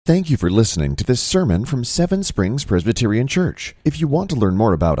Thank you for listening to this sermon from Seven Springs Presbyterian Church. If you want to learn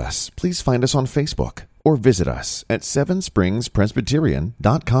more about us, please find us on Facebook or visit us at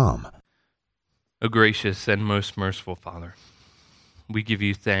sevenspringspresbyterian.com. O gracious and most merciful Father, we give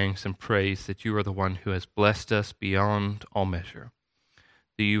you thanks and praise that you are the one who has blessed us beyond all measure,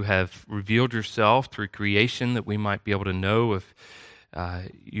 that you have revealed yourself through creation that we might be able to know of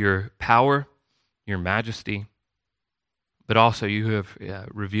your power, your majesty, but also you have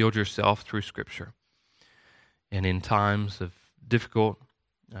revealed yourself through Scripture. And in times of difficult,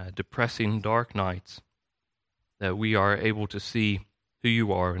 depressing, dark nights, that we are able to see who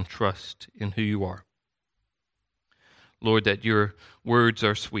you are and trust in who you are. Lord, that your words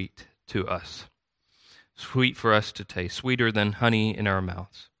are sweet to us, sweet for us to taste, sweeter than honey in our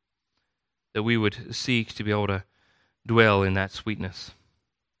mouths, that we would seek to be able to dwell in that sweetness,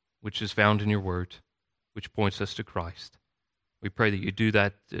 which is found in your word, which points us to Christ. We pray that you do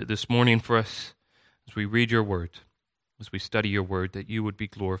that this morning for us as we read your word, as we study your word, that you would be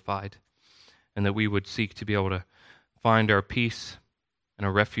glorified and that we would seek to be able to find our peace and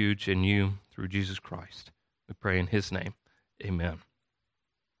our refuge in you through Jesus Christ. We pray in his name. Amen.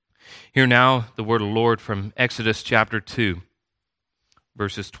 Hear now the word of the Lord from Exodus chapter 2,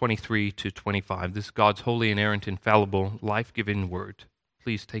 verses 23 to 25. This is God's holy, inerrant, infallible, life-giving word.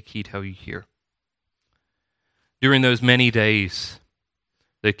 Please take heed how you hear. During those many days,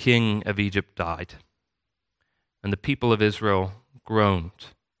 the king of Egypt died, and the people of Israel groaned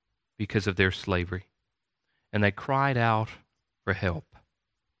because of their slavery, and they cried out for help.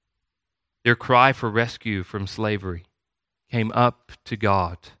 Their cry for rescue from slavery came up to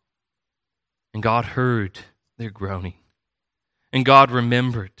God, and God heard their groaning, and God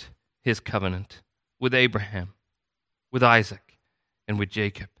remembered his covenant with Abraham, with Isaac, and with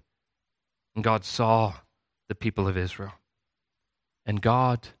Jacob, and God saw the people of Israel. And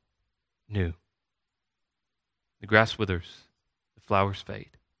God knew. The grass withers, the flowers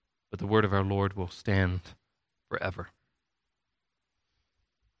fade, but the word of our Lord will stand forever.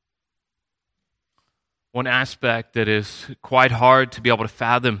 One aspect that is quite hard to be able to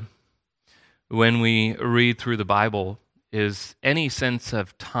fathom when we read through the Bible is any sense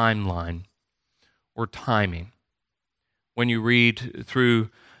of timeline or timing. When you read through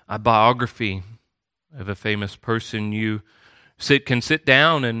a biography of a famous person, you can sit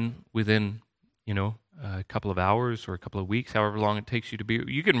down and within, a couple of hours or a couple of weeks, however long it takes you to be,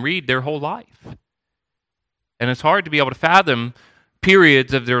 you can read their whole life. And it's hard to be able to fathom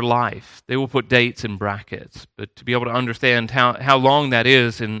periods of their life. They will put dates in brackets, but to be able to understand how long that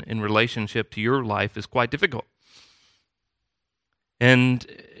is in relationship to your life is quite difficult. And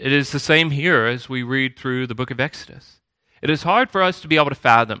it is the same here as we read through the book of Exodus. It is hard for us to be able to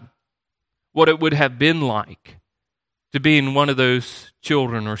fathom what it would have been like to be in one of those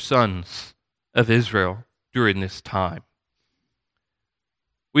children or sons of Israel during this time.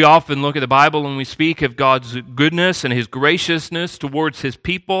 We often look at the Bible and we speak of God's goodness and his graciousness towards his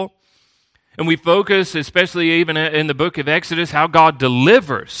people. And we focus, especially even in the book of Exodus, how God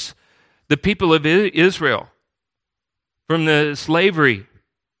delivers the people of Israel from the slavery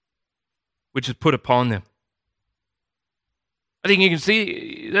which is put upon them. I think you can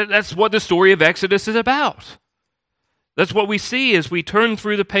see that's what the story of Exodus is about. That's what we see as we turn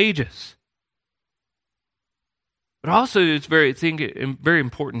through the pages. But also it's very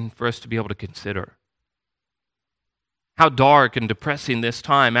important for us to be able to consider how dark and depressing this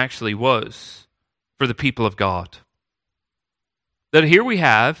time actually was for the people of God. That here we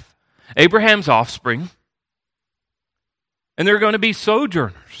have Abraham's offspring, and they're going to be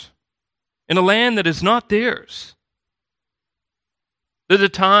sojourners in a land that is not theirs. There's a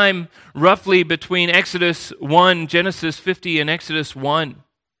time roughly between Exodus 1, Genesis 50, and Exodus 1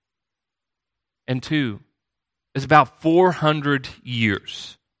 and 2 is about 400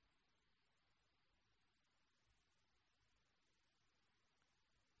 years.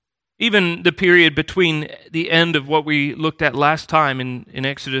 Even the period between the end of what we looked at last time in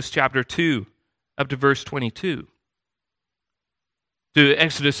Exodus chapter 2 up to verse 22 to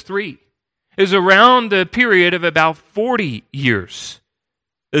Exodus 3 is around the period of about 40 years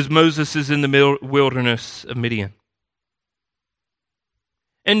as Moses is in the wilderness of Midian.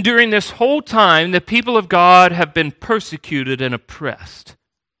 And during this whole time, the people of God have been persecuted and oppressed.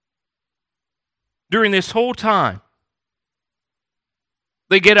 During this whole time,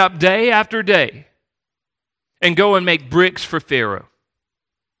 they get up day after day and go and make bricks for Pharaoh,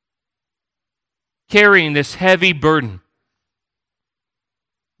 carrying this heavy burden,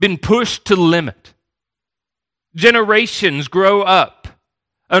 been pushed to the limit. Generations grow up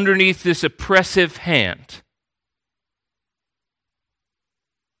underneath this oppressive hand.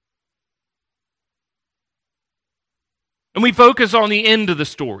 And we focus on the end of the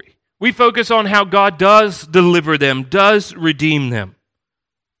story. We focus on how God does deliver them, does redeem them.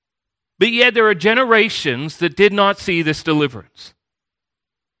 But yet there are generations that did not see this deliverance.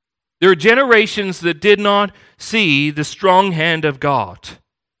 There are generations that did not see the strong hand of God.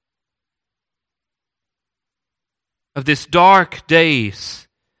 Of this dark days,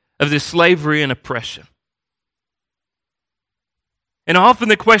 of this slavery and oppression. And often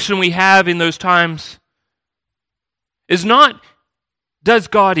the question we have in those times is not, does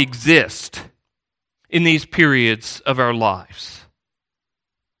God exist in these periods of our lives?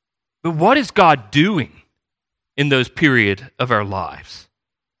 But what is God doing in those periods of our lives?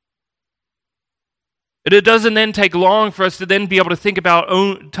 And it doesn't then take long for us to then be able to think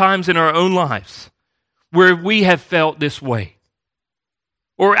about times in our own lives where we have felt this way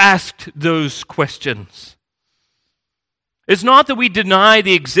or asked those questions. It's not that we deny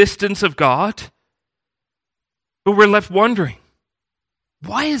the existence of God, but we're left wondering,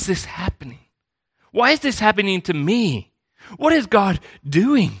 why is this happening? Why is this happening to me? What is God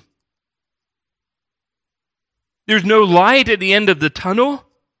doing? There's no light at the end of the tunnel.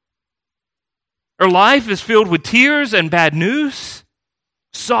 Our life is filled with tears and bad news,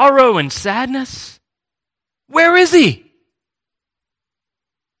 sorrow and sadness. Where is He?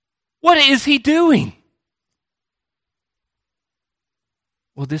 What is He doing?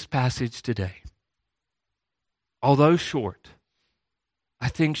 Well, this passage today, although short, I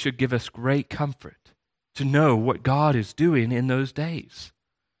think should give us great comfort to know what God is doing in those days.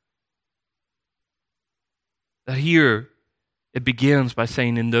 That here it begins by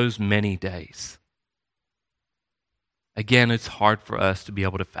saying, in those many days. Again, it's hard for us to be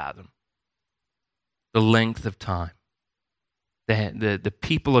able to fathom the length of time. The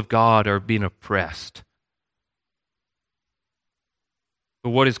people of God are being oppressed. But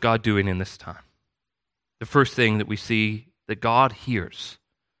what is God doing in this time? The first thing that we see that God hears,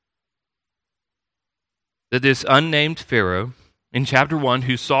 that this unnamed Pharaoh in chapter 1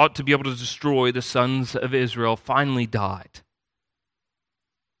 who sought to be able to destroy the sons of Israel finally died.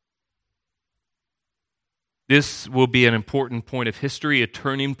 This will be an important point of history, a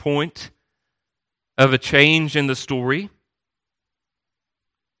turning point of a change in the story.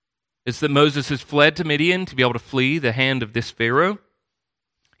 It's that Moses has fled to Midian to be able to flee the hand of this Pharaoh.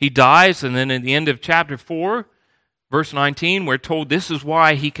 He dies, and then at the end of chapter 4, verse 19, we're told this is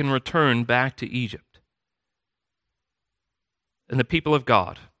why he can return back to Egypt. And the people of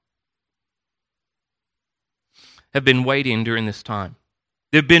God have been waiting during this time.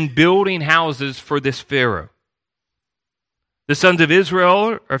 They've been building houses for this Pharaoh. The sons of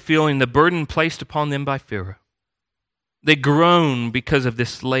Israel are feeling the burden placed upon them by Pharaoh. They groan because of this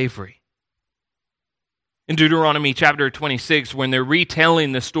slavery. In Deuteronomy chapter 26, when they're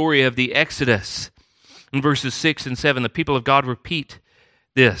retelling the story of the Exodus, in verses 6 and 7, the people of God repeat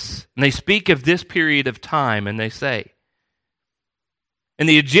this. And they speak of this period of time, and they say, "And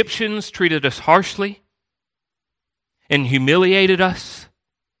the Egyptians treated us harshly and humiliated us.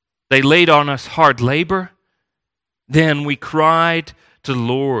 They laid on us hard labor. Then we cried to the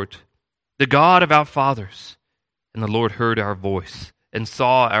Lord, the God of our fathers. And the Lord heard our voice and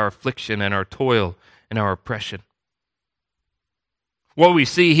saw our affliction and our toil and our oppression." What we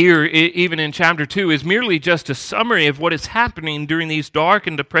see here, even in chapter 2, is merely just a summary of what is happening during these dark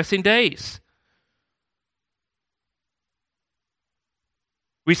and depressing days.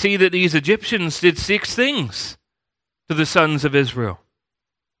 We see that these Egyptians did 6 things to the sons of Israel.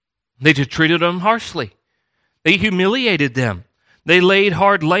 They just treated them harshly. They humiliated them. They laid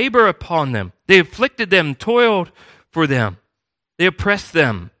hard labor upon them. They afflicted them, toiled for them. They oppressed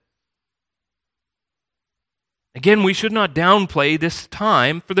them. Again, we should not downplay this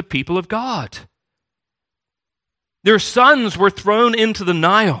time for the people of God. Their sons were thrown into the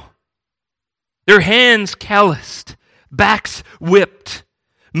Nile. Their hands calloused, backs whipped.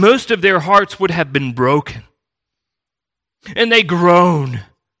 Most of their hearts would have been broken. And they groan.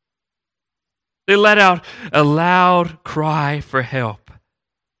 They let out a loud cry for help.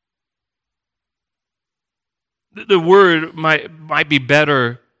 The word might be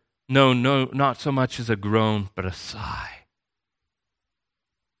better known, not so much as a groan, but a sigh.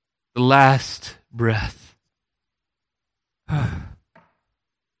 The last breath.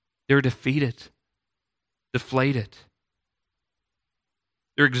 They're defeated, deflated.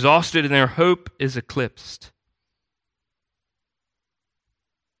 They're exhausted and their hope is eclipsed.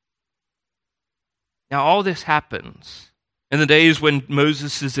 Now, all this happens in the days when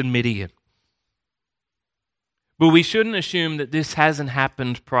Moses is in Midian. But we shouldn't assume that this hasn't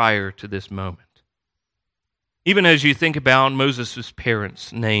happened prior to this moment. Even as you think about Moses'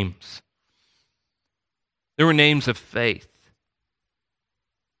 parents' names, there were names of faith.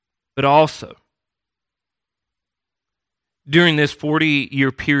 But also, during this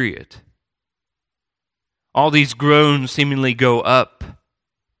 40-year period, all these groans seemingly go up.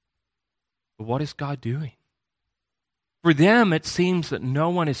 But what is God doing? For them, it seems that no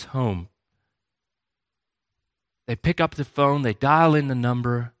one is home. They pick up the phone, they dial in the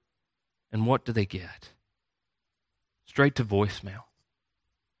number, and what do they get? Straight to voicemail.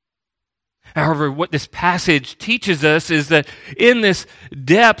 However, what this passage teaches us is that in this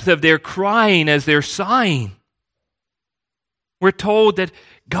depth of their crying as they're sighing, we're told that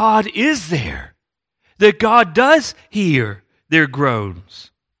God is there, that God does hear their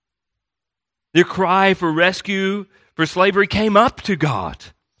groans. Their cry for rescue, for slavery came up to God.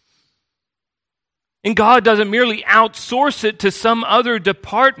 And God doesn't merely outsource it to some other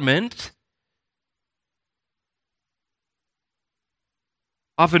department.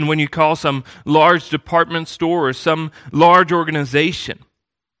 Often when you call some large department store or some large organization,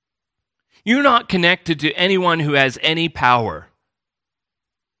 you're not connected to anyone who has any power.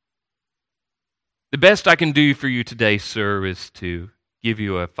 The best I can do for you today, sir, is to give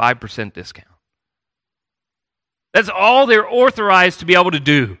you a 5% discount. That's all they're authorized to be able to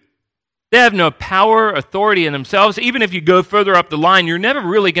do. They have no power, authority in themselves. Even if you go further up the line, you're never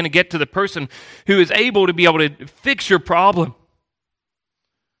really going to get to the person who is able to be able to fix your problem.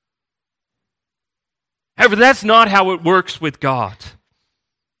 However, that's not how it works with God.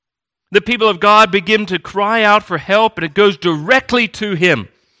 The people of God begin to cry out for help, and it goes directly to Him.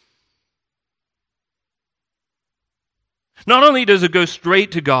 Not only does it go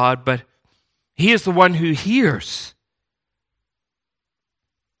straight to God, but He is the one who hears.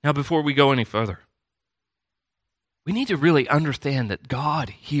 Now, before we go any further, we need to really understand that God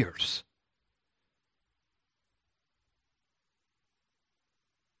hears.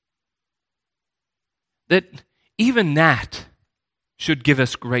 That even that should give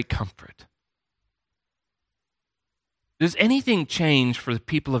us great comfort. Does anything change for the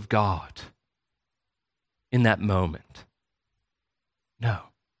people of God in that moment? No.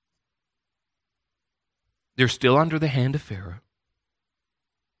 They're still under the hand of Pharaoh.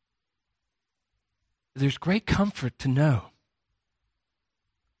 There's great comfort to know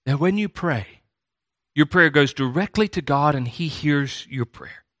that when you pray, your prayer goes directly to God and He hears your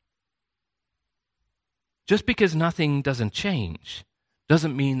prayer. Just because nothing doesn't change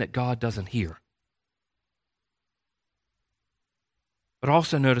doesn't mean that God doesn't hear. But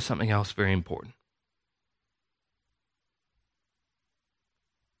also notice something else very important.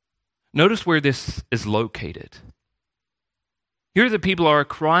 Notice where this is located. Here the people are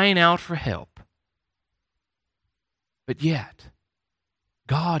crying out for help. But yet,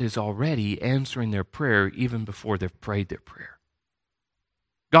 God is already answering their prayer even before they've prayed their prayer.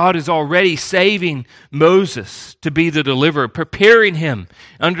 God is already saving Moses to be the deliverer, preparing him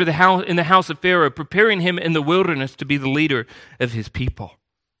in the house of Pharaoh, preparing him in the wilderness to be the leader of his people.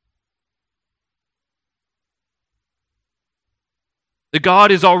 That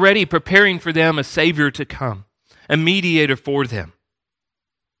God is already preparing for them a Savior to come, a mediator for them.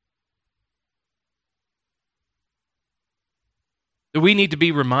 That we need to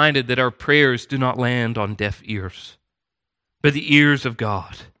be reminded that our prayers do not land on deaf ears, but the ears of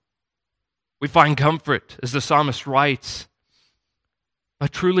God. We find comfort, as the psalmist writes,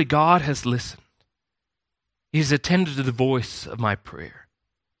 but truly God has listened. He has attended to the voice of my prayer.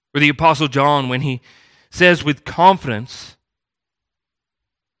 Or the Apostle John, when he says with confidence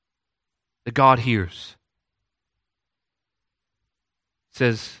that God hears,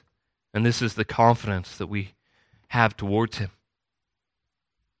 says, and this is the confidence that we have towards Him,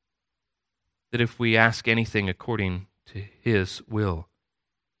 that if we ask anything according to His will,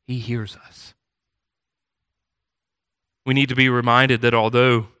 He hears us. We need to be reminded that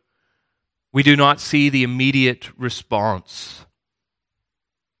although we do not see the immediate response,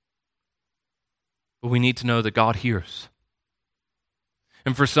 but we need to know that God hears.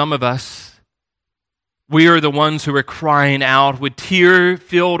 And for some of us, we are the ones who are crying out with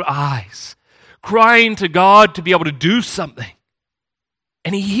tear-filled eyes, crying to God to be able to do something.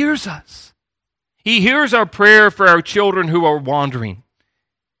 And He hears us. He hears our prayer for our children who are wandering.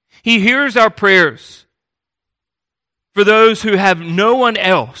 He hears our prayers for those who have no one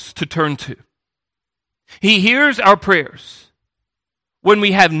else to turn to. He hears our prayers when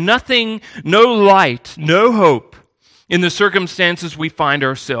we have nothing, no light, no hope in the circumstances we find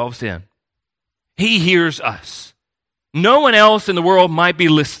ourselves in. He hears us. No one else in the world might be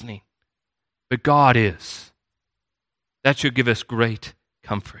listening, but God is. That should give us great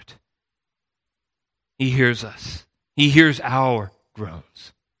comfort. He hears us. He hears our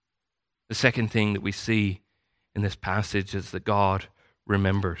groans. The second thing that we see in this passage is that God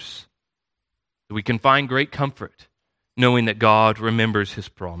remembers. We can find great comfort knowing that God remembers his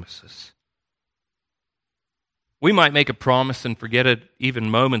promises. We might make a promise and forget it even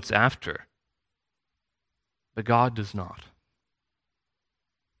moments after, but God does not.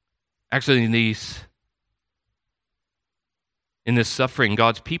 Actually, in this suffering,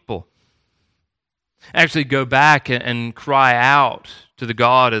 God's people actually go back and cry out to the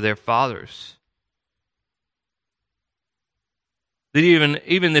God of their fathers. That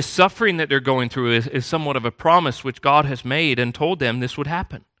even this suffering that they're going through is somewhat of a promise which God has made and told them this would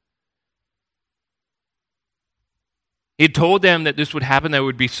happen. He told them that this would happen, that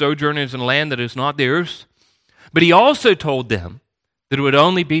would be sojourners in a land that is not theirs. But he also told them that it would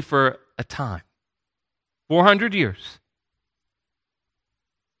only be for a time. 400 years.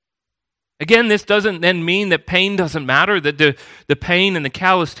 Again, this doesn't then mean that pain doesn't matter, that the pain and the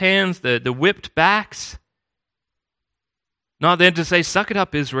calloused hands, the whipped backs. Not then to say, suck it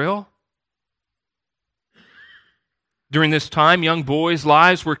up, Israel. During this time, young boys'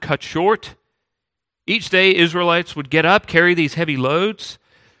 lives were cut short. Each day, Israelites would get up, carry these heavy loads.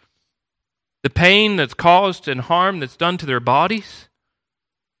 The pain that's caused and harm that's done to their bodies.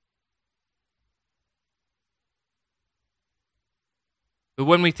 But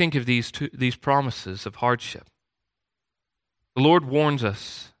when we think of these promises of hardship, the Lord warns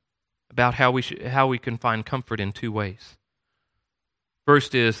us about how we can find comfort in two ways.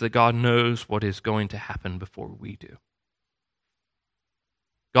 First is that God knows what is going to happen before we do.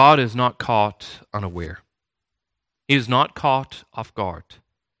 God is not caught unaware. He is not caught off guard.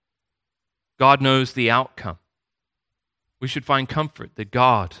 God knows the outcome. We should find comfort that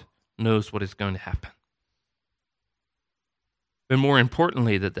God knows what is going to happen. But more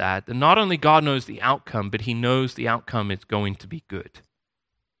importantly than that not only God knows the outcome, but he knows the outcome is going to be good.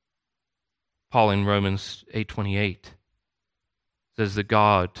 Paul in Romans 8:28 says that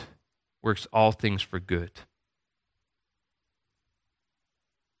God works all things for good.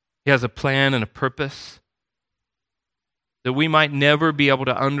 He has a plan and a purpose that we might never be able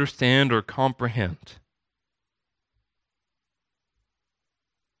to understand or comprehend.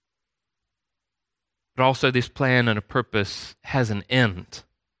 But also this plan and a purpose has an end.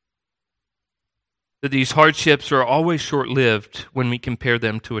 That these hardships are always short-lived when we compare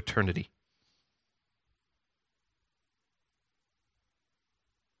them to eternity.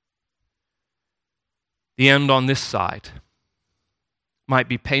 The end on this side might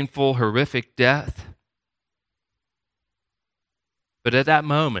be painful, horrific death. But at that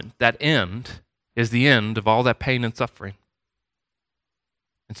moment, that end is the end of all that pain and suffering.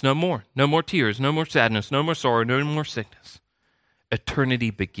 It's no more. No more tears, no more sadness, no more sorrow, no more sickness. Eternity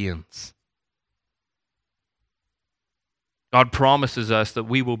begins. God promises us that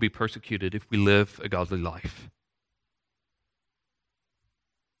we will be persecuted if we live a godly life.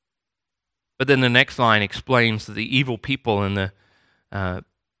 But then the next line explains that the evil people and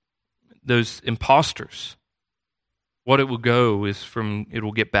those imposters, what it will go is it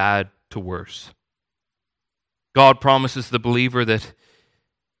will get bad to worse. God promises the believer that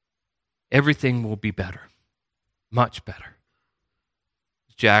everything will be better, much better.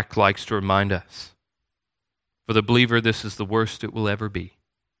 Jack likes to remind us, for the believer, this is the worst it will ever be.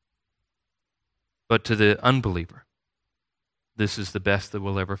 But to the unbeliever, this is the best that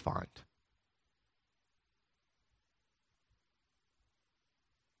we'll ever find.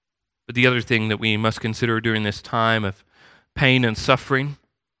 But the other thing that we must consider during this time of pain and suffering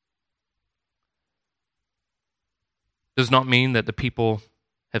does not mean that the people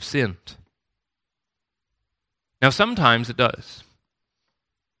have sinned. Now, sometimes it does.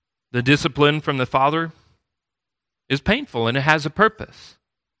 The discipline from the Father is painful and it has a purpose.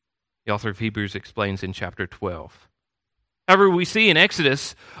 The author of Hebrews explains in chapter 12. However, we see in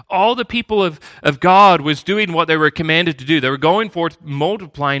Exodus, all the people of God was doing what they were commanded to do. They were going forth,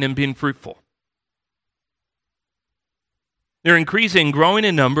 multiplying and being fruitful. They're increasing, growing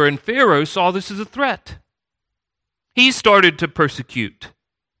in number, and Pharaoh saw this as a threat. He started to persecute.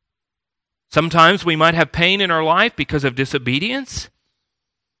 Sometimes we might have pain in our life because of disobedience.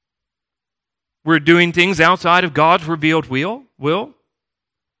 We're doing things outside of God's revealed will.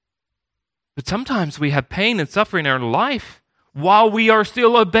 But sometimes we have pain and suffering in our life while we are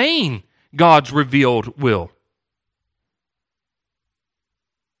still obeying God's revealed will.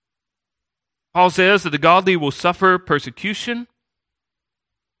 Paul says that the godly will suffer persecution,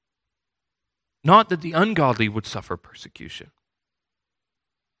 not that the ungodly would suffer persecution.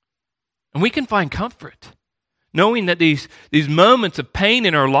 And we can find comfort knowing that these moments of pain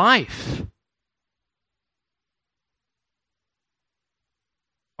in our life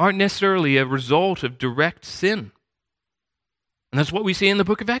aren't necessarily a result of direct sin. And that's what we see in the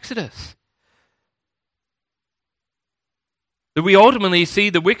book of Exodus. That we ultimately see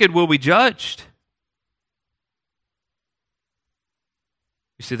the wicked will be judged.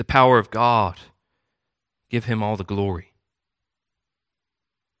 We see the power of God. Give him all the glory.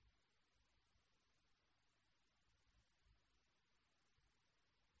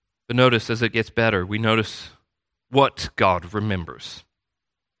 But notice as it gets better, we notice what God remembers.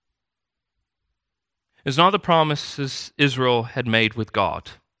 It's not the promises Israel had made with God.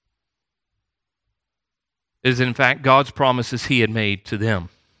 It is in fact God's promises he had made to them.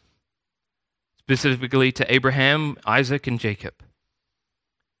 Specifically to Abraham, Isaac, and Jacob.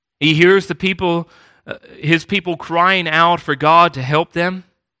 He hears the people, his people crying out for God to help them.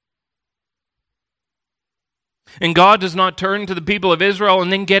 And God does not turn to the people of Israel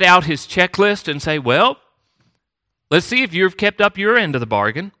and then get out his checklist and say, well, let's see if you've kept up your end of the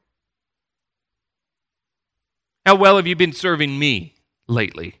bargain. How well have you been serving me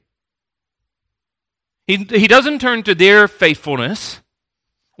lately? He doesn't turn to their faithfulness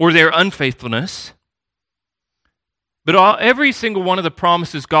or their unfaithfulness, but every single one of the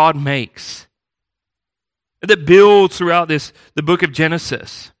promises God makes that builds throughout the book of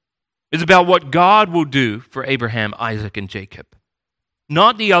Genesis is about what God will do for Abraham, Isaac, and Jacob,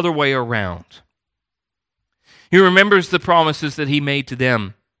 not the other way around. He remembers the promises that he made to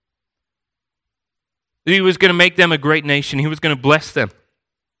them. That he was going to make them a great nation. He was going to bless them.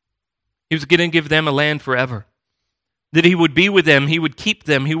 He was going to give them a land forever. That he would be with them. He would keep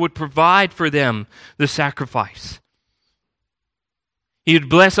them. He would provide for them the sacrifice. He would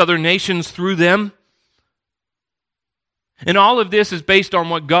bless other nations through them. And all of this is based on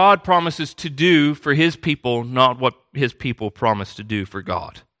what God promises to do for his people, not what his people promise to do for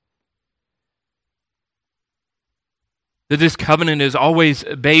God. That this covenant is always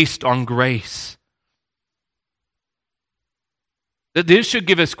based on grace. That this should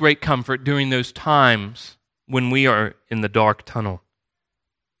give us great comfort during those times when we are in the dark tunnel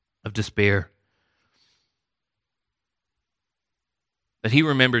of despair. That he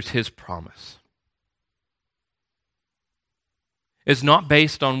remembers his promise. It's not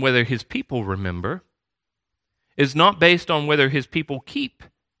based on whether his people remember. It's not based on whether his people keep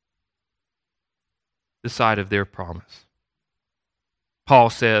the side of their promise. Paul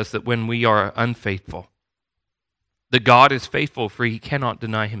says that when we are unfaithful, that God is faithful, for he cannot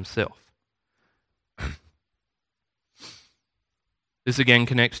deny himself. This again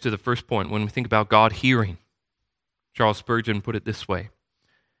connects to the first point when we think about God hearing. Charles Spurgeon put it this way: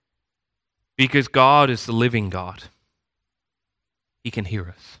 because God is the living God, he can hear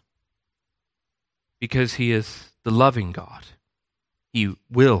us. Because he is the loving God, he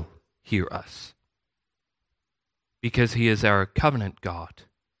will hear us. Because he is our covenant God,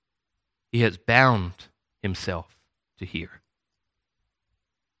 he has bound himself to hear.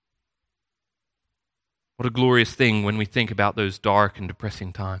 What a glorious thing when we think about those dark and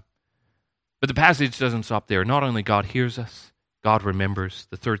depressing times. But the passage doesn't stop there. Not only God hears us, God remembers.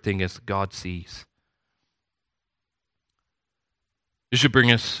 The third thing is God sees. This should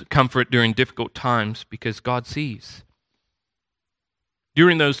bring us comfort during difficult times because God sees.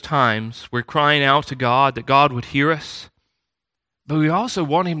 During those times, we're crying out to God that God would hear us, but we also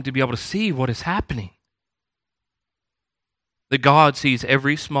want him to be able to see what is happening. That God sees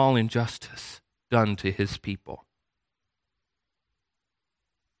every small injustice done to his people.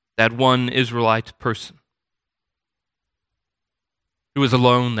 That one Israelite person who was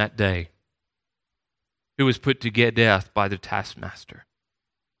alone that day, who was put to death by the taskmaster,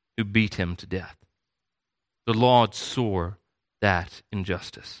 who beat him to death. The Lord saw that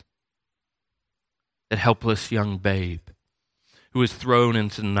injustice. That helpless young babe who was thrown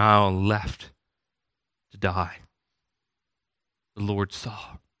into the Nile and left to die. The Lord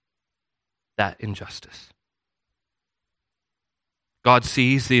saw that injustice. God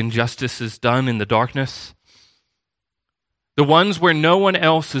sees the injustices done in the darkness, the ones where no one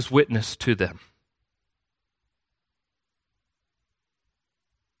else is witness to them.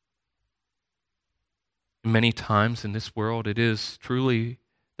 Many times in this world, it is truly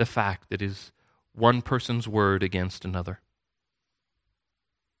the fact that is one person's word against another.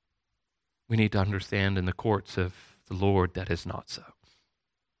 We need to understand in the courts of the Lord that is not so.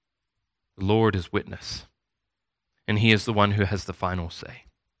 The Lord is witness, and he is the one who has the final say.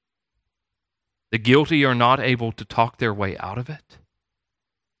 The guilty are not able to talk their way out of it.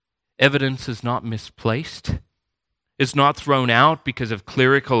 Evidence is not misplaced. It's not thrown out because of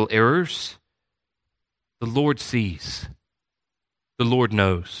clerical errors. The Lord sees. The Lord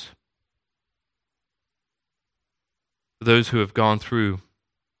knows. For those who have gone through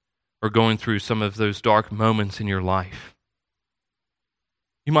or going through some of those dark moments in your life,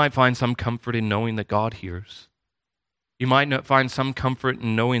 You might find some comfort in knowing that God hears. You might not find some comfort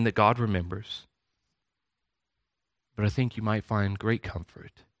in knowing that God remembers. But I think you might find great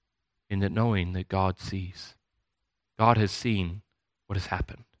comfort in that knowing that God sees. God has seen what has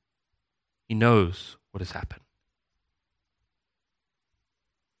happened. He knows what has happened.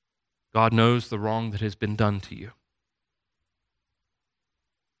 God knows the wrong that has been done to you.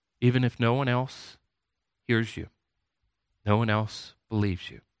 Even if no one else hears you, no one else believes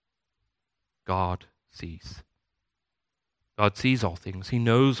you, God sees. God sees all things. He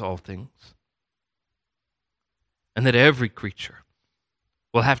knows all things. And that every creature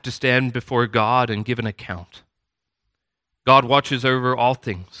will have to stand before God and give an account. God watches over all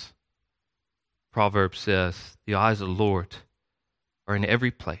things. Proverbs says, the eyes of the Lord are in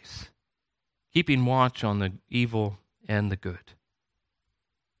every place, keeping watch on the evil and the good.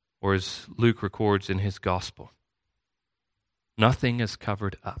 Or as Luke records in his gospel, nothing is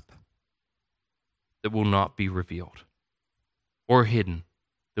covered up that will not be revealed, or hidden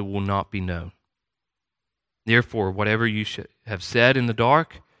that will not be known. Therefore, whatever you have said in the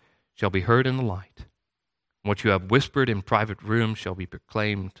dark shall be heard in the light, and what you have whispered in private rooms shall be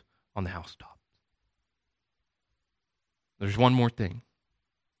proclaimed on the housetop. There's one more thing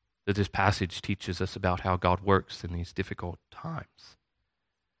that this passage teaches us about how God works in these difficult times.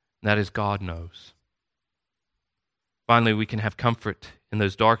 And that is, God knows. Finally, we can have comfort in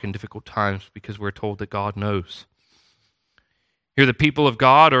those dark and difficult times because we're told that God knows. Here, the people of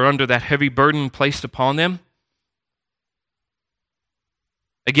God are under that heavy burden placed upon them.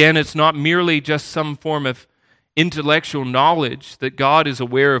 Again, it's not merely just some form of intellectual knowledge that God is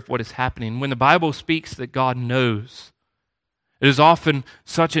aware of what is happening. When the Bible speaks that God knows, it is often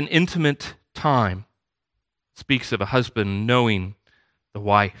such an intimate time. It speaks of a husband knowing the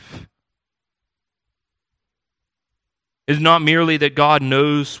wife. It is not merely that God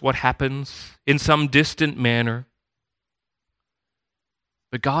knows what happens in some distant manner,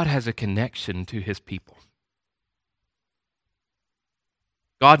 but God has a connection to his people.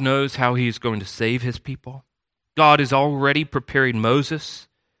 God knows how he is going to save his people. God is already preparing Moses.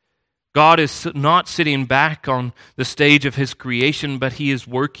 God is not sitting back on the stage of his creation, but he is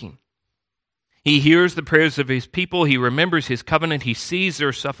working. He hears the prayers of his people. He remembers his covenant. He sees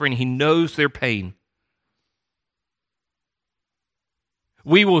their suffering. He knows their pain.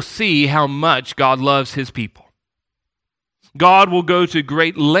 We will see how much God loves his people. God will go to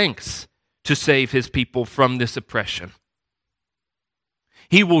great lengths to save his people from this oppression.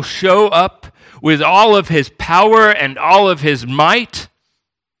 He will show up with all of his power and all of his might.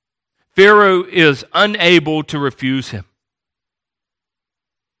 Pharaoh is unable to refuse him.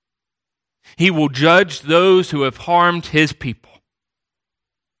 He will judge those who have harmed his people.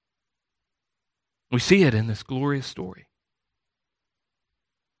 We see it in this glorious story.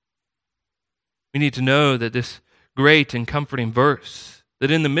 We need to know that this great and comforting verse, that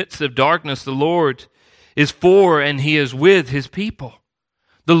in the midst of darkness the Lord is for and he is with his people.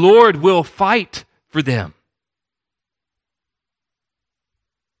 The Lord will fight for them.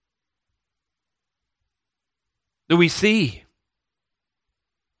 That we see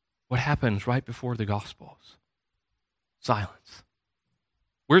what happens right before the Gospels. Silence.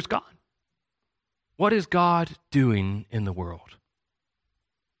 Where's God? What is God doing in the world?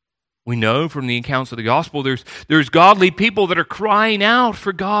 We know from the accounts of the Gospel there's godly people that are crying out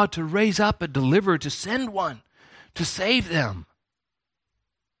for God to raise up a deliverer, to send one, to save them.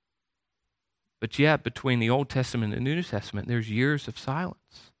 But yet, between the Old Testament and the New Testament, there's years of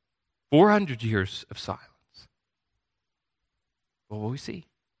silence. 400 years of silence. But what we see?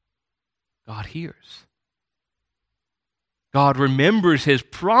 God hears. God remembers his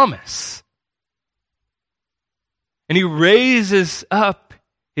promise. And he raises up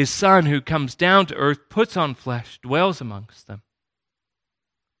his Son who comes down to earth, puts on flesh, dwells amongst them,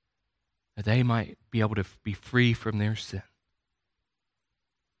 that they might be able to be free from their sin.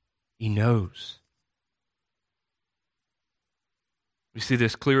 He knows. We see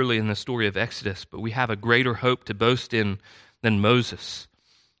this clearly in the story of Exodus, but we have a greater hope to boast in than Moses,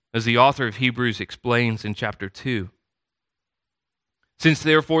 as the author of Hebrews explains in chapter 2. Since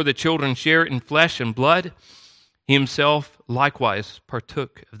therefore the children share in flesh and blood, he himself likewise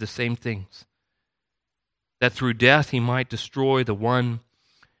partook of the same things, that through death he might destroy the one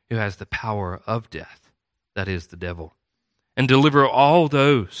who has the power of death, that is, the devil, and deliver all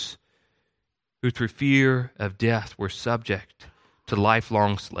those who through fear of death were subject to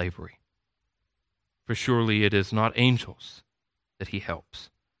lifelong slavery. For surely it is not angels that he helps,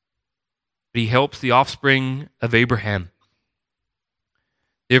 but he helps the offspring of Abraham.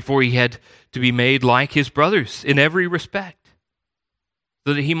 Therefore he had to be made like his brothers in every respect,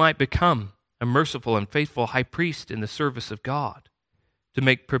 so that he might become a merciful and faithful high priest in the service of God, to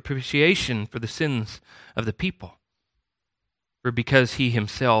make propitiation for the sins of the people. For because he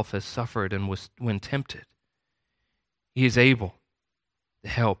himself has suffered and was when tempted, he is able to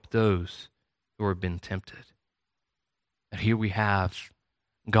help those who have been tempted. And here we have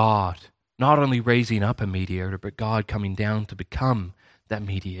God not only raising up a mediator, but God coming down to become that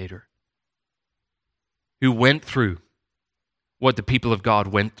mediator, who went through what the people of God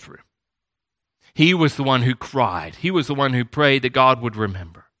went through. He was the one who cried. He was the one who prayed that God would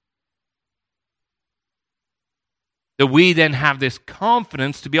remember. That we then have this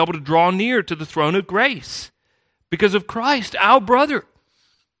confidence to be able to draw near to the throne of grace because of Christ, our brother,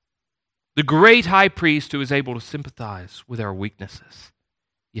 the great high priest who is able to sympathize with our weaknesses,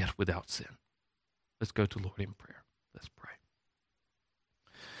 yet without sin. Let's go to the Lord in prayer. Let's pray.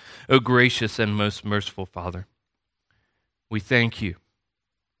 O gracious and most merciful Father, we thank you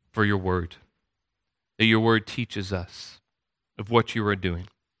for your word, that your word teaches us of what you are doing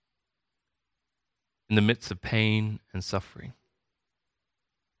in the midst of pain and suffering.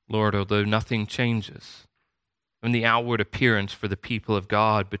 Lord, although nothing changes in the outward appearance for the people of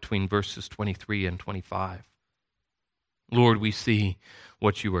God between verses 23 and 25, Lord, we see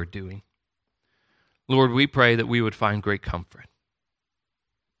what you are doing. Lord, we pray that we would find great comfort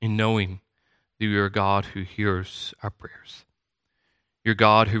in knowing that you are a God who hears our prayers. You're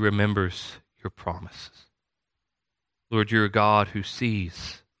God who remembers your promises. Lord, you're a God who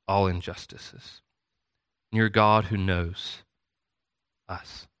sees all injustices. You're a God who knows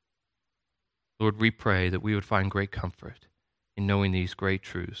us. Lord, we pray that we would find great comfort in knowing these great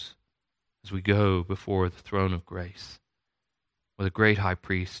truths as we go before the throne of grace with a great high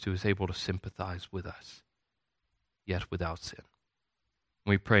priest who is able to sympathize with us, yet without sin.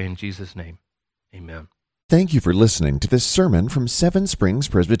 We pray in Jesus' name. Amen. Thank you for listening to this sermon from Seven Springs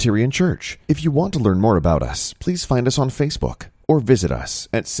Presbyterian Church. If you want to learn more about us, please find us on Facebook or visit us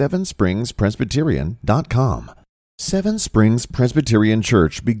at sevenspringspresbyterian.com. Seven Springs Presbyterian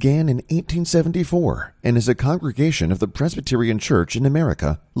Church began in 1874 and is a congregation of the Presbyterian Church in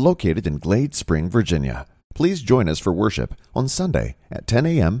America located in Glade Spring, Virginia. Please join us for worship on Sunday at 10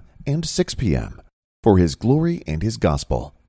 a.m. and 6 p.m. For His glory and His gospel.